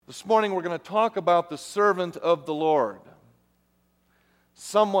This morning we're going to talk about the servant of the Lord.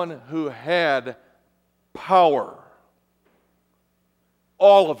 Someone who had power.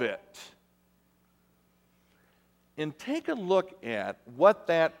 All of it. And take a look at what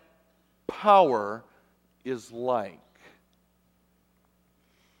that power is like.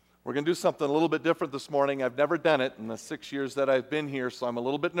 We're going to do something a little bit different this morning. I've never done it in the 6 years that I've been here, so I'm a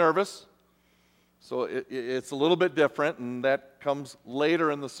little bit nervous. So it's a little bit different, and that comes later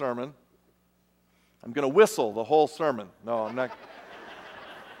in the sermon. I'm going to whistle the whole sermon. No, I'm not.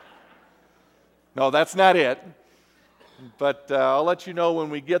 No, that's not it. But I'll let you know when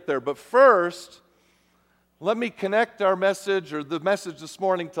we get there. But first, let me connect our message, or the message this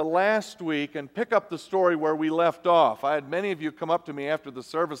morning, to last week and pick up the story where we left off. I had many of you come up to me after the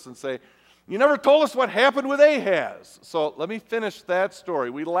service and say, "You never told us what happened with Ahaz." So let me finish that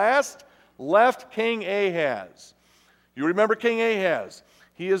story. We last left King Ahaz. You remember King Ahaz?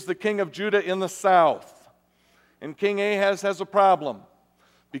 He is the king of Judah in the south. And King Ahaz has a problem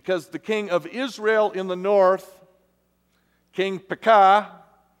because the king of Israel in the north, King Pekah,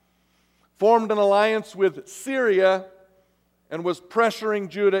 formed an alliance with Syria and was pressuring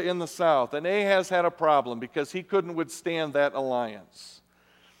Judah in the south. And Ahaz had a problem because he couldn't withstand that alliance.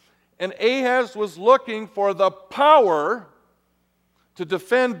 And Ahaz was looking for the power to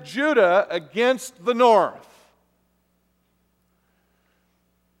defend Judah against the north.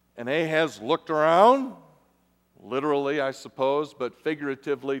 And Ahaz looked around, literally I suppose, but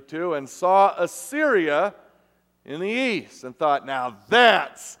figuratively too, and saw Assyria in the east and thought, now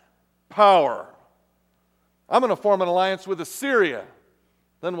that's power. I'm going to form an alliance with Assyria.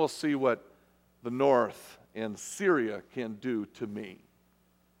 Then we'll see what the north and Syria can do to me.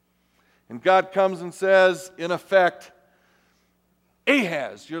 And God comes and says, in effect,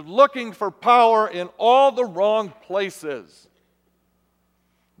 Ahaz, you're looking for power in all the wrong places.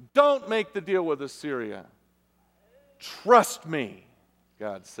 Don't make the deal with Assyria. Trust me,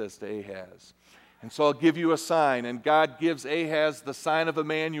 God says to Ahaz. And so I'll give you a sign. And God gives Ahaz the sign of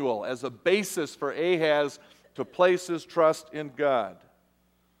Emmanuel as a basis for Ahaz to place his trust in God.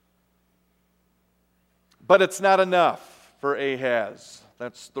 But it's not enough for Ahaz.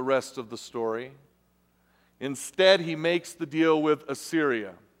 That's the rest of the story. Instead, he makes the deal with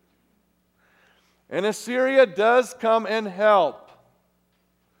Assyria. And Assyria does come and help.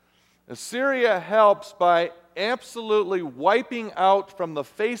 Assyria helps by absolutely wiping out from the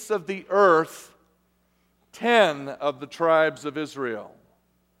face of the earth 10 of the tribes of Israel.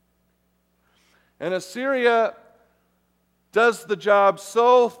 And Assyria does the job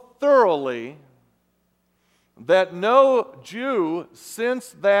so thoroughly that no Jew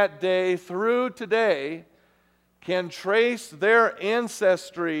since that day through today can trace their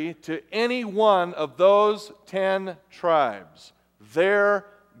ancestry to any one of those 10 tribes. They're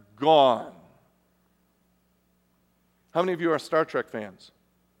gone. How many of you are Star Trek fans?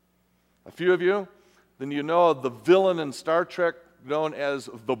 A few of you? Then you know the villain in Star Trek known as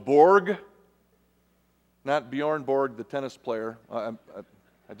the Borg. Not Bjorn Borg, the tennis player. I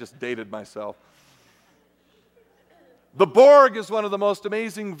just dated myself. The Borg is one of the most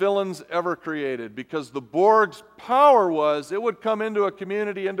amazing villains ever created because the Borg's power was it would come into a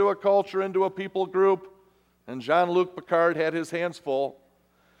community, into a culture, into a people group, and Jean-Luc Picard had his hands full.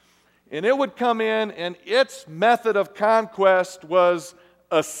 And it would come in, and its method of conquest was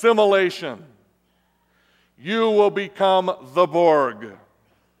assimilation. You will become the Borg.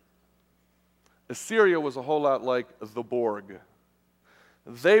 Assyria was a whole lot like the Borg.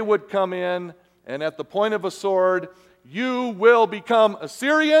 They would come in, and at the point of a sword, you will become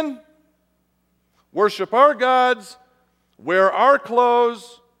Assyrian, worship our gods, wear our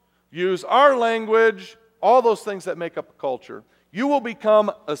clothes, use our language, all those things that make up a culture. You will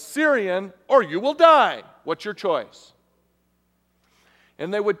become Assyrian or you will die. What's your choice?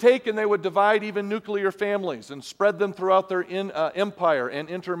 And they would take and they would divide even nuclear families and spread them throughout their empire and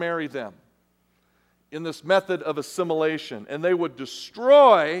intermarry them in this method of assimilation. And they would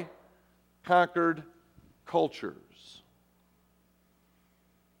destroy conquered cultures.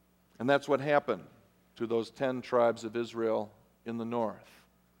 And that's what happened to those 10 tribes of Israel in the north.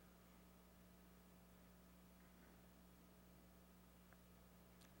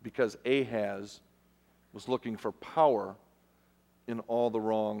 Because Ahaz was looking for power in all the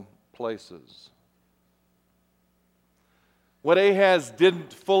wrong places. What Ahaz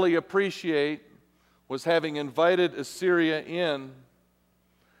didn't fully appreciate was having invited Assyria in,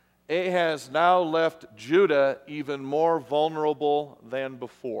 Ahaz now left Judah even more vulnerable than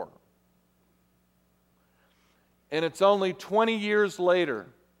before. And it's only 20 years later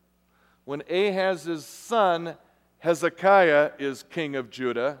when Ahaz's son Hezekiah is king of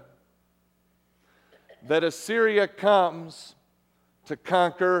Judah, that Assyria comes to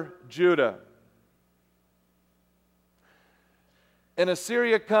conquer Judah. And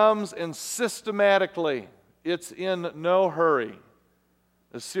Assyria comes and systematically, it's in no hurry.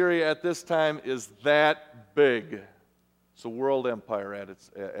 Assyria at this time is that big. It's a world empire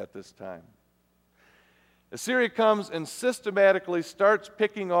at this time. Assyria comes and systematically starts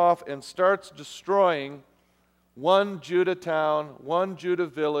picking off and starts destroying one Judah town, one Judah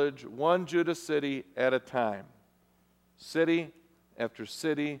village, one Judah city at a time. City after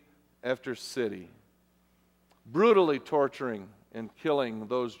city after city. Brutally torturing and killing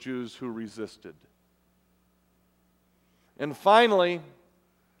those Jews who resisted. And finally,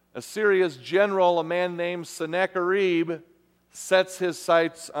 Assyria's general, a man named Sennacherib, sets his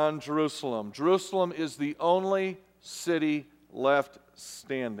sights on Jerusalem. Jerusalem is the only city left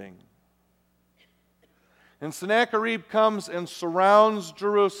standing. And Sennacherib comes and surrounds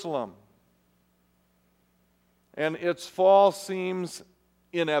Jerusalem. And its fall seems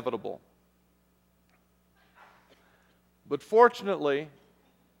inevitable. But fortunately,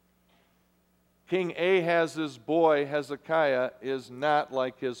 King Ahaz's boy, Hezekiah, is not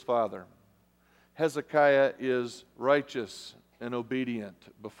like his father. Hezekiah is righteous and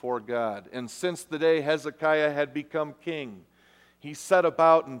obedient before God. And since the day Hezekiah had become king, he set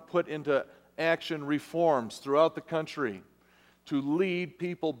about and put into action reforms throughout the country to lead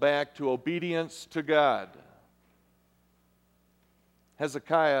people back to obedience to God.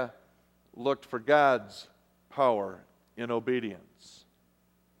 Hezekiah looked for God's power in obedience.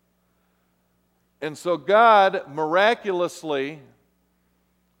 And so God miraculously,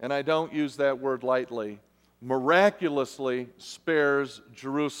 and I don't use that word lightly, miraculously spares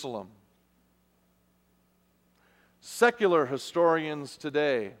Jerusalem. Secular historians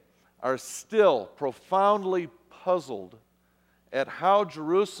today are still profoundly puzzled at how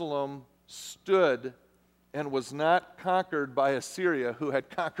Jerusalem stood and was not conquered by Assyria, who had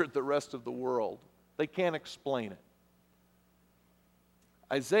conquered the rest of the world. They can't explain it.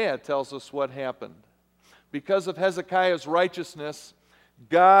 Isaiah tells us what happened. Because of Hezekiah's righteousness,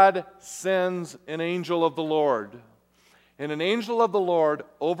 God sends an angel of the Lord. And an angel of the Lord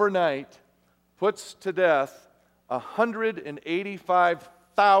overnight puts to death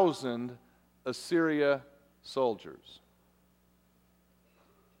 185,000 Assyria soldiers.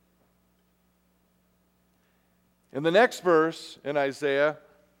 In the next verse in Isaiah,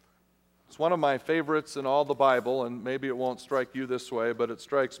 it's one of my favorites in all the Bible, and maybe it won't strike you this way, but it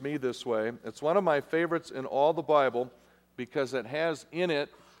strikes me this way. It's one of my favorites in all the Bible because it has in it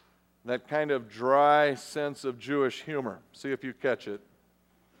that kind of dry sense of Jewish humor. See if you catch it.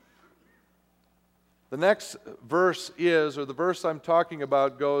 The next verse is, or the verse I'm talking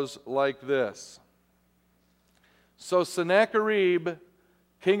about goes like this. So Sennacherib,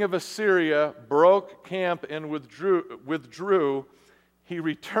 king of Assyria, broke camp and withdrew. He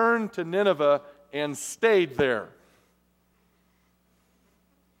returned to Nineveh and stayed there.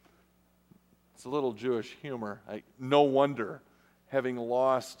 It's a little Jewish humor. No wonder, having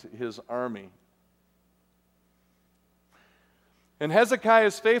lost his army. And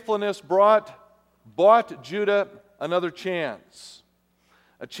Hezekiah's faithfulness bought Judah another chance.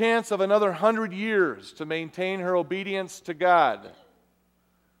 A chance of another 100 years to maintain her obedience to God.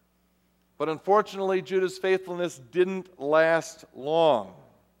 But unfortunately, Judah's faithfulness didn't last long.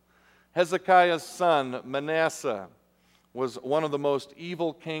 Hezekiah's son, Manasseh, was one of the most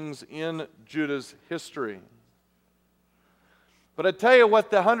evil kings in Judah's history. But I tell you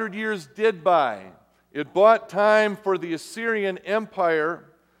what the 100 years did buy. It bought time for the Assyrian Empire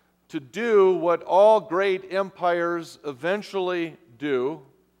to do what all great empires eventually do.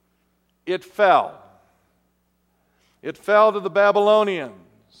 It fell. It fell to the Babylonians.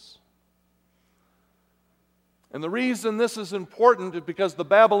 And the reason this is important is because the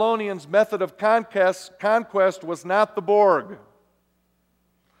Babylonians' method of conquest was not the Borg.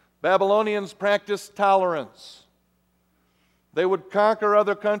 Babylonians practiced tolerance. They would conquer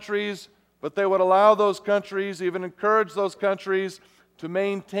other countries, but they would allow those countries, even encourage those countries, to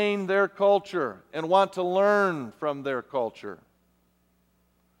maintain their culture and want to learn from their culture.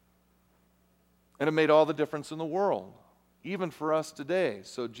 And it made all the difference in the world, even for us today,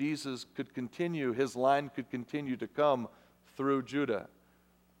 so Jesus could continue, his line could continue to come through Judah.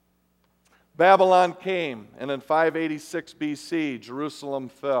 Babylon came, and in 586 BC, Jerusalem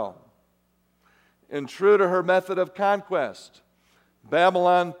fell. And true to her method of conquest,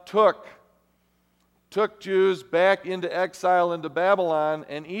 Babylon took Jews back into exile into Babylon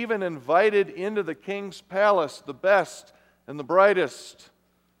and even invited into the king's palace the best and the brightest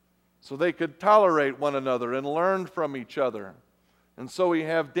so they could tolerate one another and learn from each other. And so we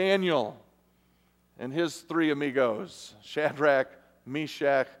have Daniel and his three amigos, Shadrach,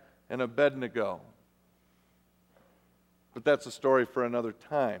 Meshach, and Abednego. But that's a story for another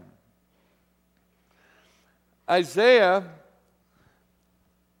time. Isaiah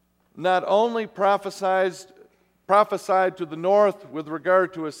not only prophesied to the north with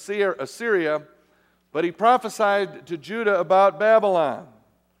regard to Assyria, but he prophesied to Judah about Babylon.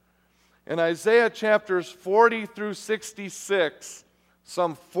 In Isaiah chapters 40 through 66,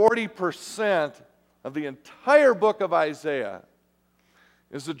 some 40% of the entire book of Isaiah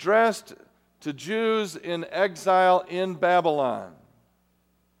is addressed to Jews in exile in Babylon.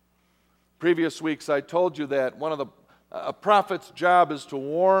 Previous weeks I told you that a prophet's job is to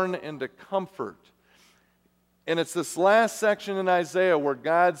warn and to comfort. And it's this last section in Isaiah where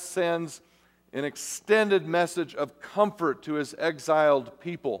God sends an extended message of comfort to his exiled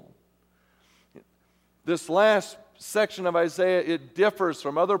people. This last section of Isaiah, it differs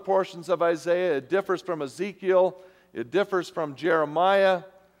from other portions of Isaiah. It differs from Ezekiel. It differs from Jeremiah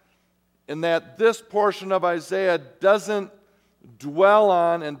in that this portion of Isaiah doesn't dwell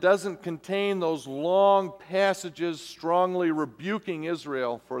on and doesn't contain those long passages strongly rebuking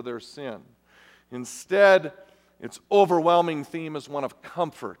Israel for their sin. Instead, its overwhelming theme is one of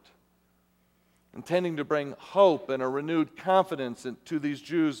comfort, intending to bring hope and a renewed confidence to these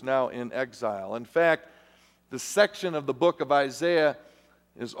Jews now in exile. In fact, the section of the book of Isaiah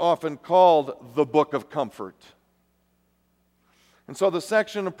is often called the Book of Comfort. And so the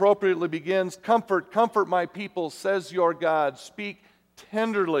section appropriately begins, "Comfort, comfort my people, says your God. Speak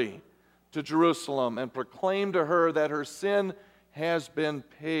tenderly to Jerusalem and proclaim to her that her sin has been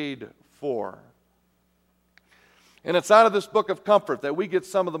paid for." And it's out of this book of comfort that we get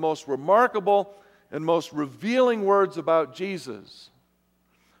some of the most remarkable and most revealing words about Jesus,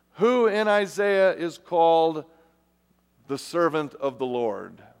 who in Isaiah is called the servant of the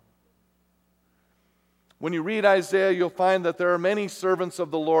Lord. When you read Isaiah, you'll find that there are many servants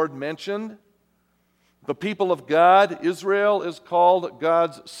of the Lord mentioned. The people of God, Israel, is called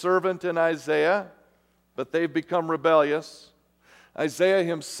God's servant in Isaiah, but they've become rebellious. Isaiah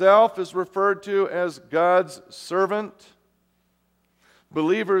himself is referred to as God's servant.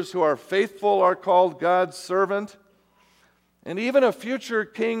 Believers who are faithful are called God's servant. And even a future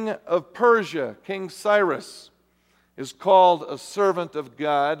king of Persia, King Cyrus, is called a servant of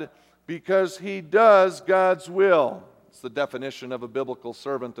God because he does God's will. It's the definition of a biblical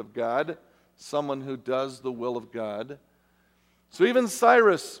servant of God, someone who does the will of God. So even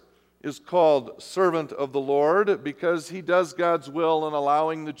Cyrus is called servant of the Lord because he does God's will in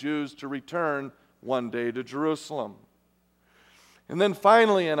allowing the Jews to return one day to Jerusalem. And then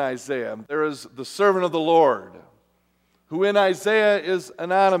finally in Isaiah, there is the servant of the Lord, who in Isaiah is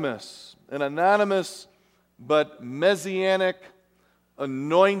anonymous, an anonymous but messianic,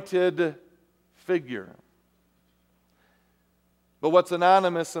 anointed figure. But what's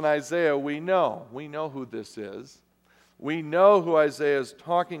anonymous in Isaiah, we know. We know who this is. We know who Isaiah is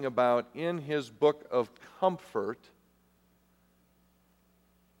talking about in his book of comfort.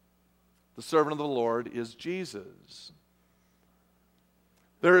 The servant of the Lord is Jesus.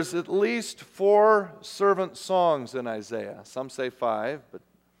 There is at least 4 servant songs in Isaiah. Some say 5, but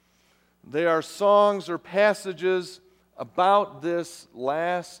they are songs or passages about this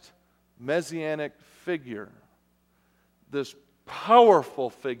last messianic figure, this powerful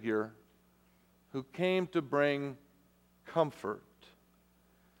figure who came to bring comfort.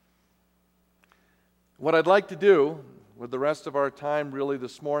 What I'd like to do with the rest of our time really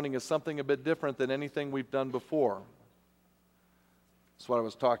this morning is something a bit different than anything we've done before. That's what I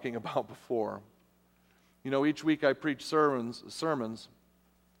was talking about before. You know, each week I preach sermons,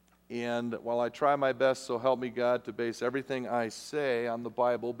 and while I try my best, so help me God, to base everything I say on the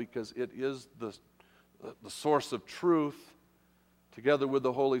Bible because it is the source of truth, together with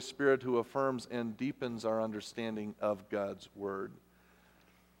the Holy Spirit who affirms and deepens our understanding of God's Word.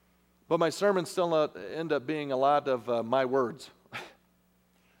 But my sermons still end up being a lot of my words.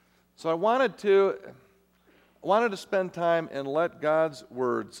 So I wanted to spend time and let God's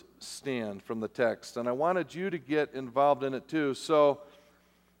words stand from the text, and I wanted you to get involved in it too. So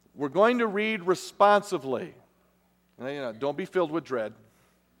we're going to read responsively. Don't be filled with dread.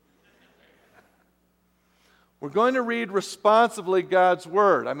 We're going to read responsively God's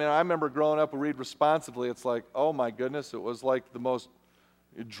Word. I remember growing up, we read responsively. It's like, oh my goodness, it was like the most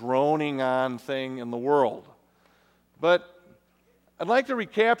droning on thing in the world. But I'd like to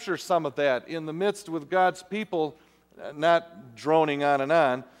recapture some of that in the midst with God's people, not droning on and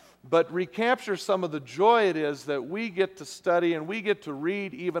on, but recapture some of the joy it is that we get to study and we get to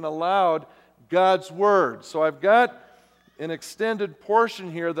read even aloud God's Word. So I've got an extended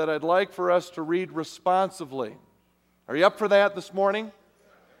portion here that I'd like for us to read responsively. Are you up for that this morning?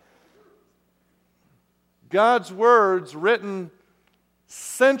 God's words written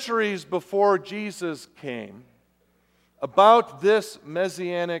centuries before Jesus came about this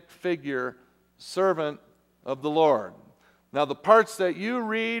messianic figure, servant of the Lord. Now, the parts that you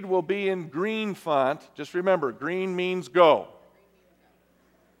read will be in green font. Just remember, green means go.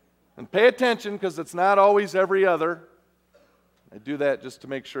 And pay attention, because it's not always every other. I do that just to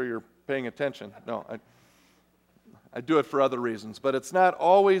make sure you're paying attention. No, I do it for other reasons, but it's not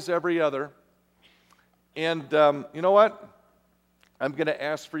always every other. And you know what? I'm going to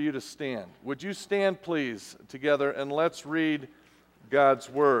ask for you to stand. Would you stand, please, together, and let's read God's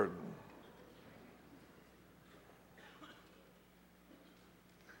Word.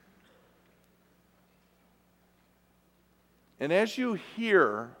 And as you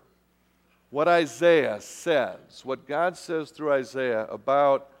hear what Isaiah says, what God says through Isaiah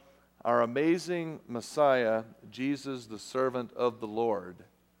about our amazing Messiah, Jesus, the servant of the Lord,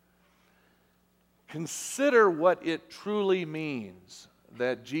 consider what it truly means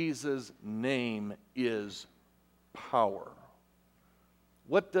that Jesus' name is power.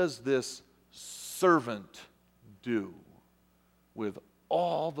 What does this servant do with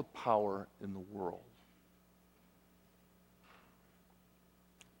all the power in the world?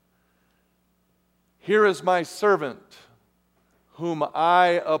 Here is my servant, whom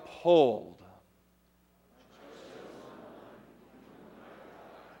I uphold.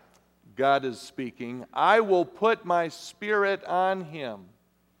 God is speaking. I will put my spirit on him.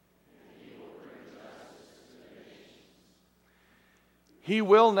 He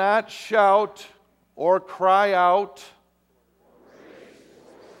will not shout or cry out.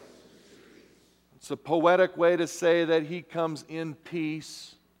 It's a poetic way to say that he comes in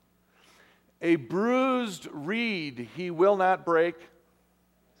peace. A bruised reed he will not break.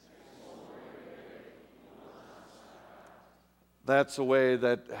 That's a way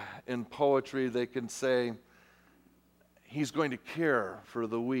that in poetry they can say he's going to care for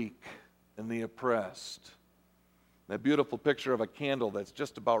the weak and the oppressed. That beautiful picture of a candle that's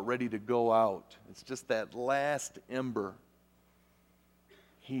just about ready to go out. It's just that last ember.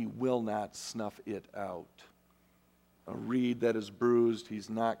 He will not snuff it out. A reed that is bruised, he's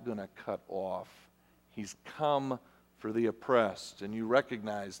not going to cut off. He's come for the oppressed. And you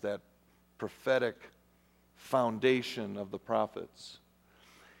recognize that prophetic foundation of the prophets.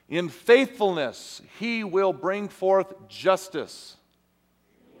 In faithfulness, he will bring forth justice.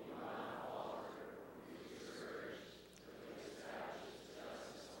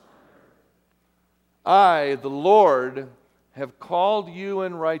 I, the Lord, have called you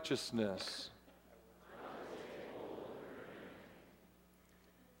in righteousness.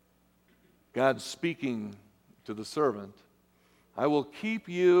 God speaking to the servant, I will keep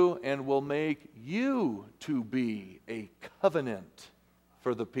you and will make you to be a covenant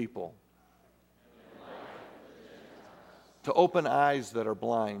for the people, to open eyes that are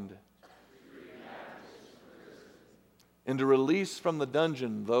blind, and to release from the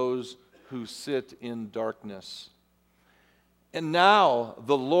dungeon those who sit in darkness. And now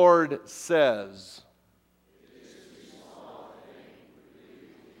the Lord says,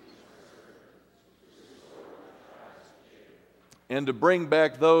 and to bring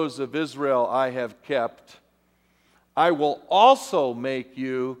back those of Israel I have kept, I will also make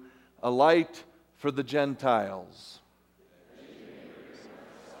you a light for the Gentiles.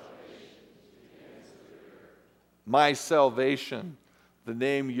 My salvation. The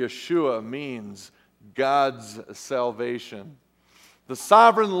name Yeshua means God's salvation. The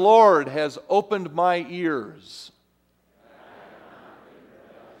sovereign Lord has opened my ears.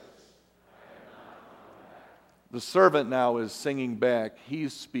 The servant now is singing back.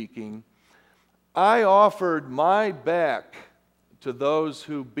 He's speaking. I offered my back to those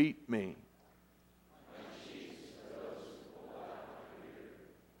who beat me.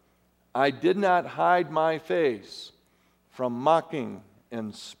 I did not hide my face from mocking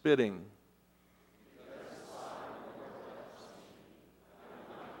and spitting.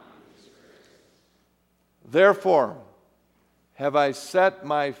 Therefore, have I set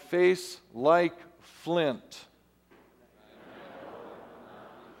my face like flint.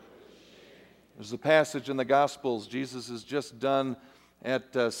 There's a passage in the Gospels Jesus has just done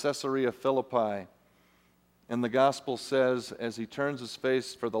at Caesarea Philippi. And the Gospel says, as he turns his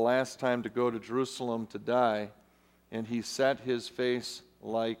face for the last time to go to Jerusalem to die, and he set his face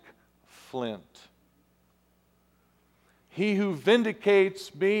like flint. He who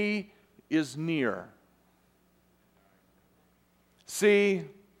vindicates me is near. See,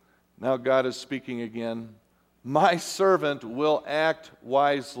 now God is speaking again. My servant will act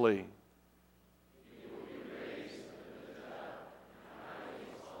wisely.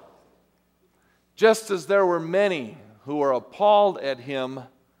 Just as there were many who were appalled at him,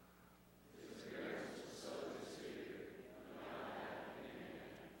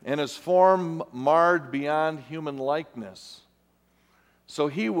 and his form marred beyond human likeness, so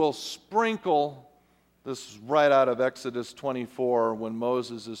he will sprinkle, this is right out of Exodus 24, when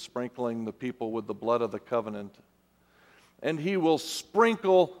Moses is sprinkling the people with the blood of the covenant, and he will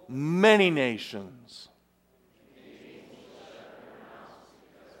sprinkle many nations.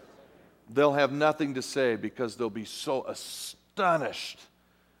 They'll have nothing to say because they'll be so astonished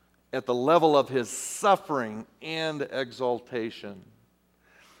at the level of his suffering and exaltation.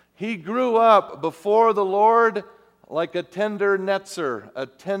 He grew up before the Lord like a tender netzer, a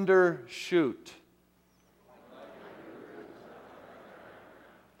tender shoot.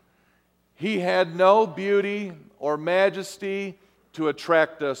 He had no beauty or majesty to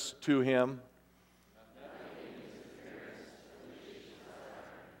attract us to him.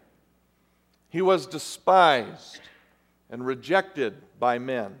 He was despised and rejected by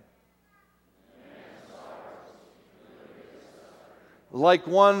men. Like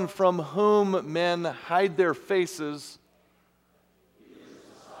one from whom men hide their faces,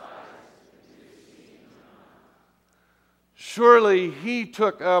 surely he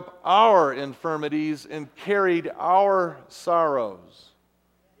took up our infirmities and carried our sorrows.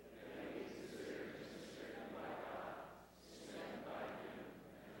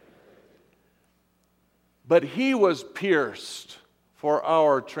 But he was pierced for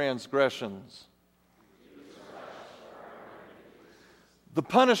our transgressions. The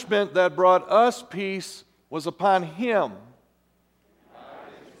punishment that brought us peace was upon him.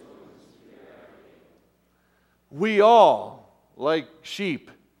 We all, like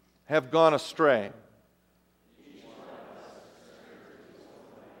sheep, have gone astray.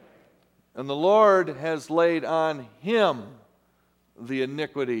 And the Lord has laid on him the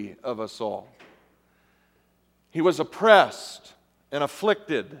iniquity of us all. He was oppressed and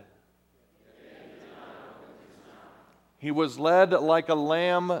afflicted. He was led like a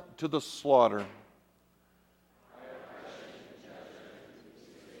lamb to the slaughter.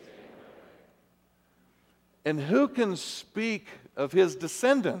 And who can speak of his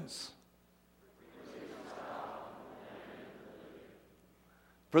descendants?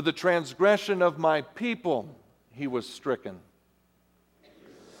 For the transgression of my people he was stricken.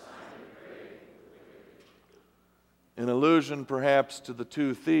 An allusion perhaps to the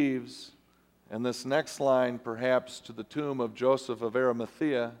two thieves, and this next line perhaps to the tomb of Joseph of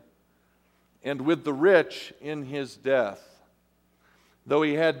Arimathea, and with the rich in his death, though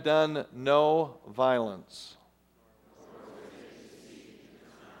he had done no violence.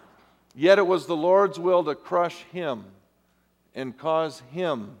 Yet it was the Lord's will to crush him and cause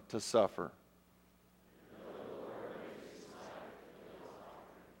him to suffer.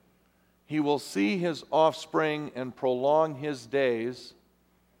 He will see his offspring and prolong his days.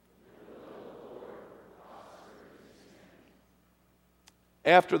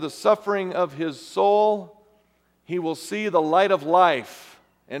 After the suffering of his soul, he will see the light of life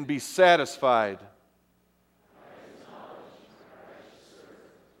and be satisfied.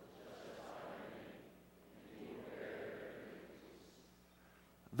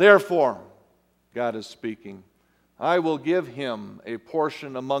 Therefore, God is speaking, I will give him a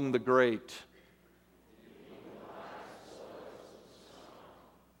portion among the great,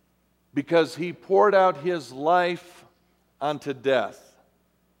 because he poured out his life unto death.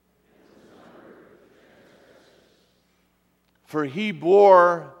 For he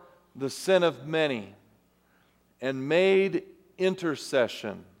bore the sin of many and made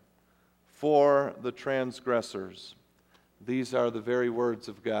intercession for the transgressors. These are the very words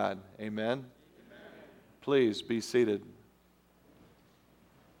of God. Amen. Please be seated.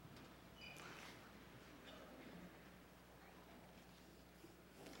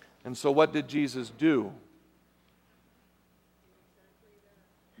 And so what did Jesus do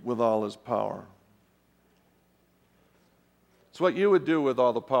with all his power? It's what you would do with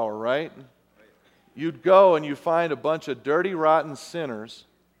all the power, right? You'd go and you find a bunch of dirty, rotten sinners,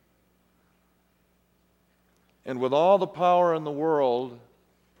 and with all the power in the world,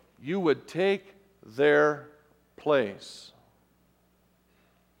 you would take their place.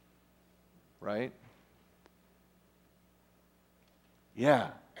 Right? Yeah,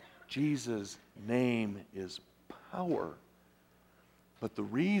 Jesus' name is power. But the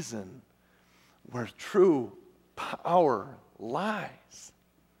reason where true power lies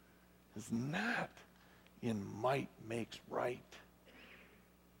is not in might makes right.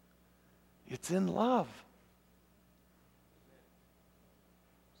 It's in love.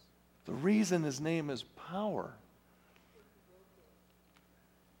 The reason his name is power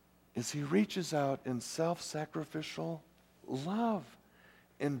is he reaches out in self-sacrificial love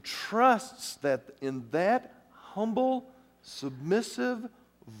and trusts that in that humble, submissive,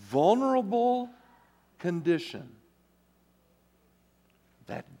 vulnerable condition,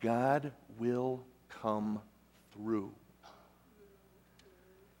 that God will come through.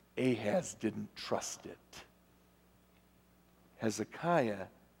 Ahaz didn't trust it. Hezekiah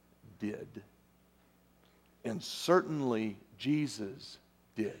did. And certainly Jesus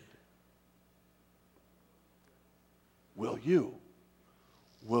did. Will you?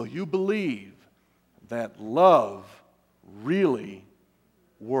 Will you believe that love really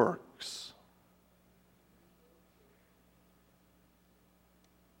works?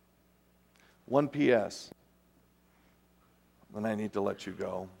 One P.S., then I need to let you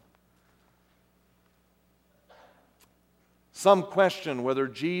go. Some question whether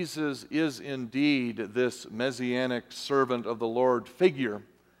Jesus is indeed this messianic servant of the Lord figure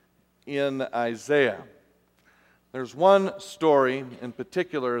in Isaiah. There's one story in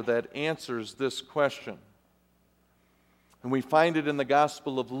particular that answers this question. And we find it in the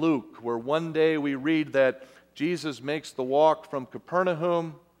Gospel of Luke, where one day we read that Jesus makes the walk from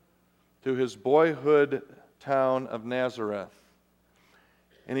Capernaum to his boyhood town of Nazareth.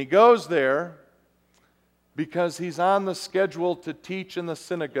 And he goes there because he's on the schedule to teach in the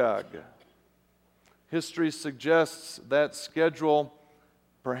synagogue. History suggests that schedule,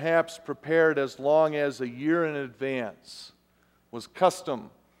 perhaps prepared as long as a year in advance, was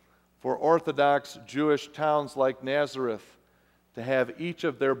custom for Orthodox Jewish towns like Nazareth to have each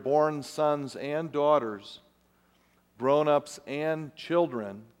of their born sons and daughters, grown-ups and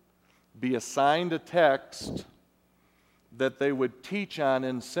children, be assigned a text that they would teach on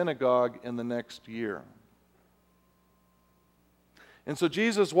in synagogue in the next year. And so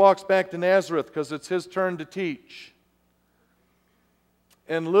Jesus walks back to Nazareth because it's his turn to teach.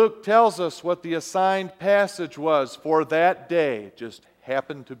 And Luke tells us what the assigned passage was for that day. It just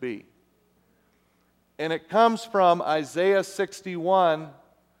happened to be. And it comes from Isaiah 61,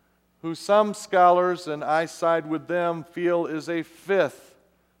 who some scholars, and I side with them, feel is a fifth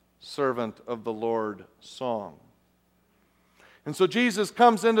servant of the Lord song. And so Jesus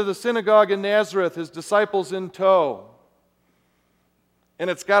comes into the synagogue in Nazareth, his disciples in tow. And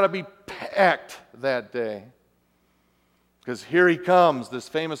it's got to be packed that day. Because here he comes, this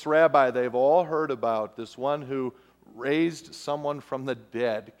famous rabbi they've all heard about, this one who raised someone from the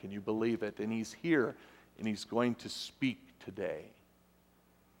dead. Can you believe it? And he's here, and he's going to speak today.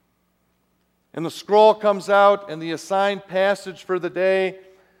 And the scroll comes out, and the assigned passage for the day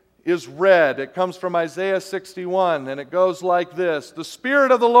is read. It comes from Isaiah 61, and it goes like this: "The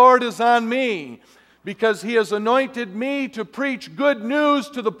Spirit of the Lord is on me, because he has anointed me to preach good news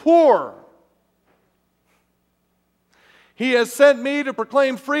to the poor. He has sent me to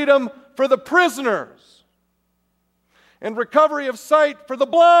proclaim freedom for the prisoners and recovery of sight for the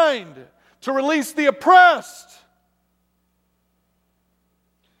blind, to release the oppressed,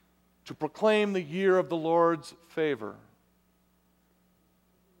 to proclaim the year of the Lord's favor."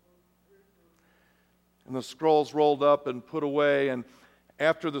 And the scroll's rolled up and put away, and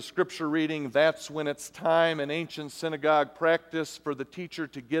after the scripture reading, that's when it's time in ancient synagogue practice for the teacher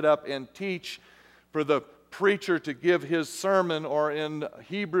to get up and teach, for the preacher to give his sermon, or in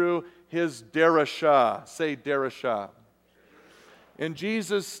Hebrew, his derashah. Say derashah. And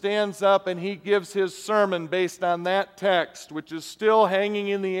Jesus stands up and he gives his sermon based on that text, which is still hanging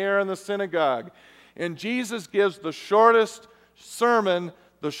in the air in the synagogue. And Jesus gives the shortest sermon,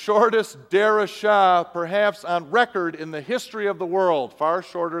 the shortest derashah, perhaps on record in the history of the world, far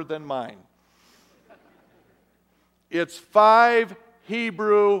shorter than mine. It's 5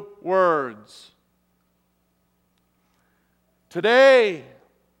 Hebrew words. Today,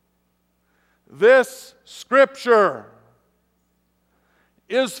 this scripture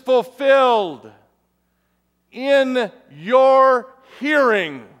is fulfilled in your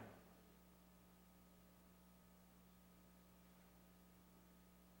hearing.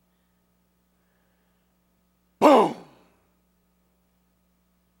 Boom!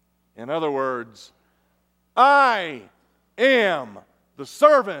 In other words, I am the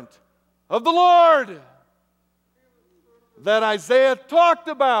servant of the Lord that Isaiah talked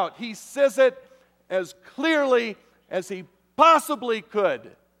about. He says it as clearly as he possibly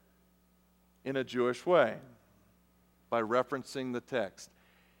could in a Jewish way by referencing the text.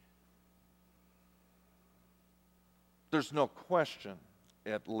 There's no question,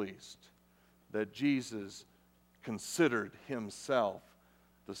 at least, that Jesus considered himself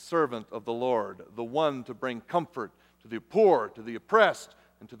the servant of the Lord, the one to bring comfort to the poor, to the oppressed,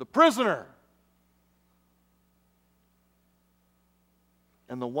 and to the prisoner.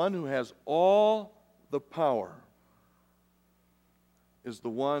 And the one who has all the power is the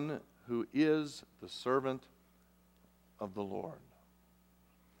one who is the servant of the Lord.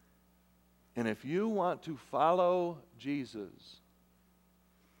 And if you want to follow Jesus,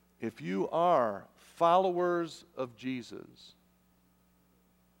 if you are followers of Jesus,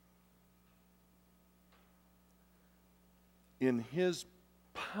 in his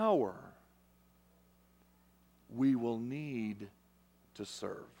power, we will need to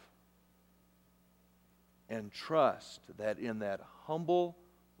serve and trust that in that humble,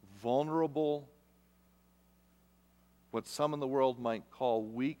 vulnerable, what some in the world might call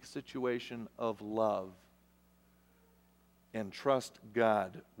weak situation of love, and trust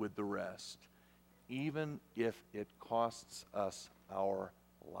God with the rest, even if it costs us our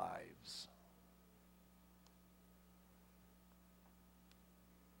lives.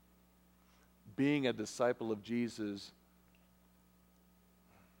 Being a disciple of Jesus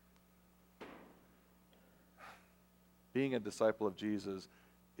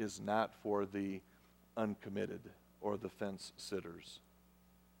is not for the uncommitted or the fence sitters.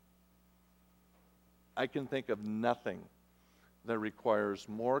 I can think of nothing that requires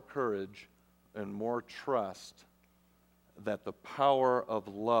more courage and more trust that the power of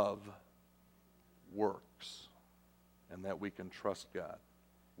love works, and that we can trust God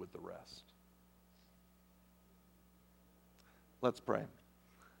with the rest. Let's pray.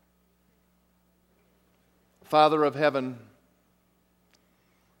 Father of heaven,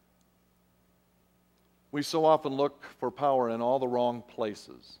 we so often look for power in all the wrong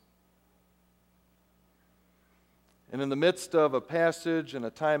places. And in the midst of a passage and a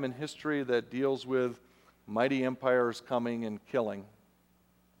time in history that deals with mighty empires coming and killing,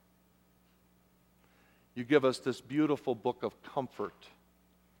 you give us this beautiful book of comfort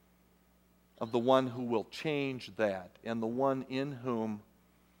of the one who will change that, and the one in whom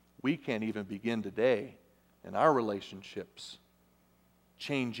we can't even begin today in our relationships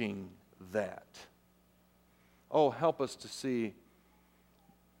changing that. Oh, help us to see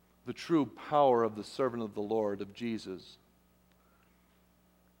the true power of the servant of the Lord, of Jesus,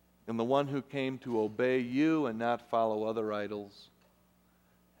 and the one who came to obey you and not follow other idols,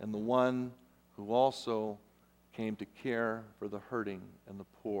 and the one who also came to care for the hurting and the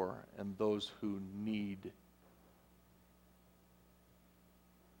poor and those who need.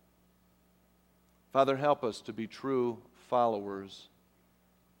 Father, help us to be true followers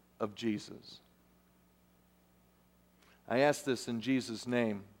of Jesus. I ask this in Jesus'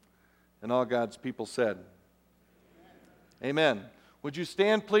 name, and all God's people said, Amen. Would you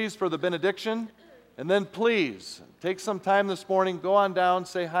stand, please, for the benediction? And then please, take some time this morning, go on down,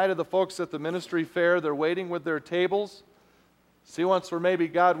 say hi to the folks at the ministry fair. They're waiting with their tables. See once where maybe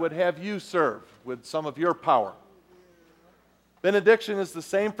God would have you serve with some of your power. Benediction is the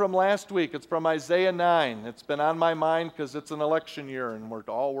same from last week. It's from Isaiah 9. It's been on my mind because it's an election year and we're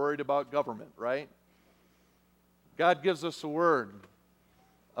all worried about government, right? God gives us a word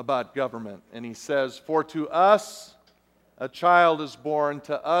about government, and he says, "For to us a child is born,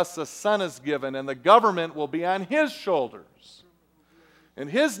 to us a son is given, and the government will be on his shoulders. And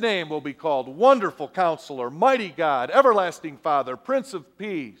his name will be called Wonderful Counselor, Mighty God, Everlasting Father, Prince of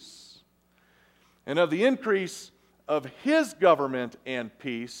Peace. And of the increase of his government and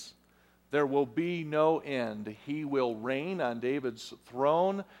peace there will be no end. He will reign on David's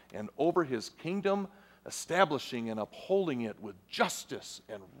throne and over his kingdom, establishing and upholding it with justice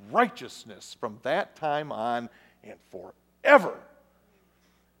and righteousness from that time on and forever.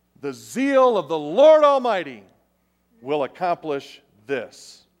 The zeal of the Lord Almighty will accomplish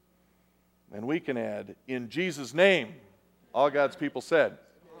this." And we can add, in Jesus' name, all God's people said,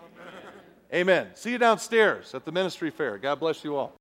 Amen. See you downstairs at the ministry fair. God bless you all.